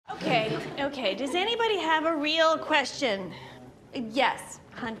Okay. Does anybody have a real question? Yes,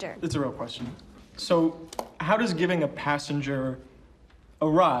 Hunter. It's a real question. So, how does giving a passenger a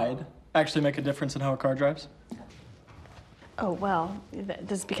ride actually make a difference in how a car drives? Oh, well,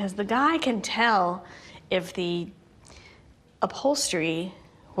 this is because the guy can tell if the upholstery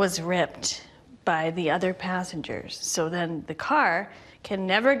was ripped by the other passengers. So then the car can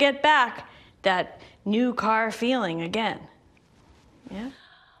never get back that new car feeling again. Yeah?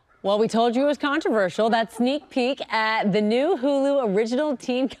 Well, we told you it was controversial. That sneak peek at the new Hulu original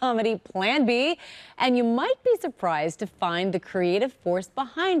teen comedy Plan B. And you might be surprised to find the creative force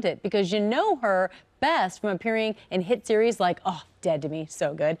behind it, because you know her best from appearing in hit series like, oh, Dead to Me,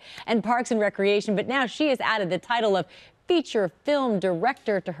 so good, and Parks and Recreation. But now she has added the title of feature film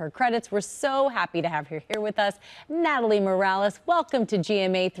director to her credits. We're so happy to have her here with us. Natalie Morales, welcome to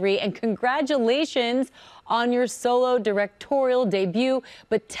GMA3, and congratulations on your solo directorial debut.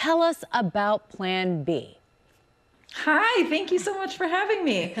 But tell us about Plan B. Hi, thank you so much for having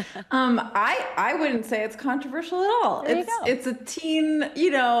me. I wouldn't say it's controversial at all. It's a teen,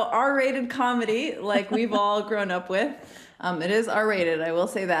 R-rated comedy like we've all grown up with. It is R-rated, I will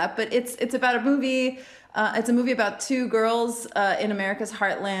say that, but it's about a movie. It's a movie about two girls in America's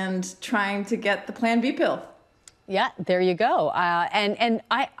heartland trying to get the Plan B pill. Yeah, there you go. And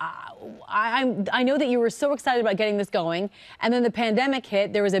I know that you were so excited about getting this going, and then the pandemic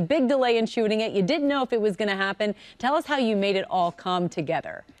hit. There was a big delay in shooting it. You didn't know if it was going to happen. Tell us how you made it all come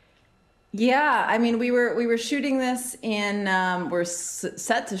together. Yeah, I mean, we were shooting this in, we're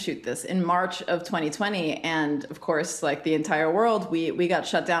set to shoot this in March of 2020. And of course, like the entire world, we got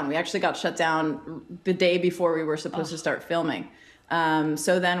shut down. We actually got shut down the day before we were supposed to start filming.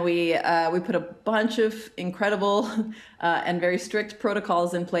 So then we put a bunch of incredible and very strict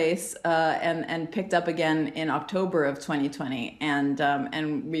protocols in place, and picked up again in October of 2020.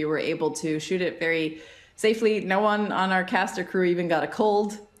 And we were able to shoot it very safely. No one on our cast or crew even got a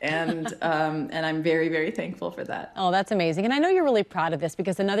cold. And I'm very, very thankful for that. Oh, that's amazing. And I know you're really proud of this,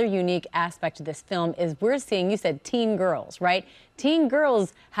 because another unique aspect of this film is we're seeing, you said teen girls, right? Teen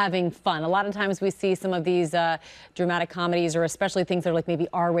girls having fun. A lot of times we see some of these dramatic comedies, or especially things that are like maybe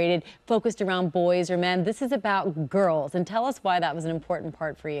R-rated, focused around boys or men. This is about girls. And tell us why that was an important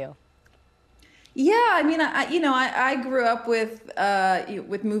part for you. Yeah, I mean, I grew up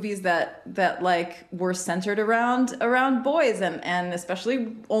with movies that like were centered around boys, and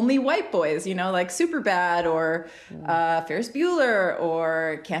especially only white boys, like Superbad or Ferris Bueller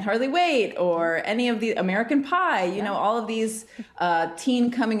or Can't Hardly Wait or any of the American Pie. All of these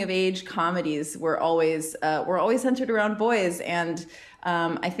teen coming of age comedies were always centered around boys, and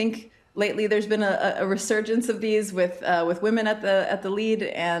I think lately, there's been a resurgence of these with women at the lead,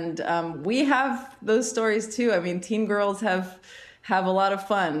 and we have those stories too. I mean, teen girls have a lot of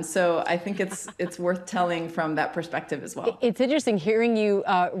fun, so I think it's worth telling from that perspective as well. It's interesting hearing you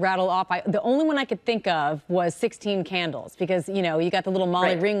rattle off. The only one I could think of was 16 Candles, because you got the little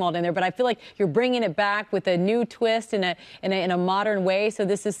Molly Ringwald in there, but I feel like you're bringing it back with a new twist in a modern way. So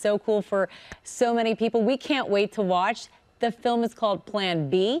this is so cool for so many people. We can't wait to watch. The film is called Plan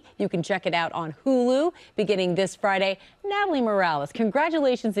B. You can check it out on Hulu beginning this Friday. Natalie Morales,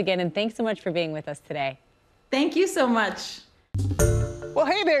 congratulations again, and thanks so much for being with us today. Thank you so much. Well,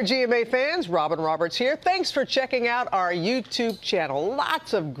 hey there, GMA fans. Robin Roberts here. Thanks for checking out our YouTube channel.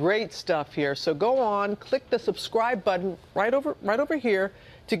 Lots of great stuff here. So go on, click the subscribe button right over here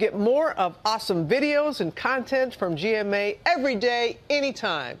to get more of awesome videos and content from GMA every day,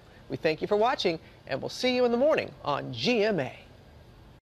 anytime. We thank you for watching, and we'll see you in the morning on GMA.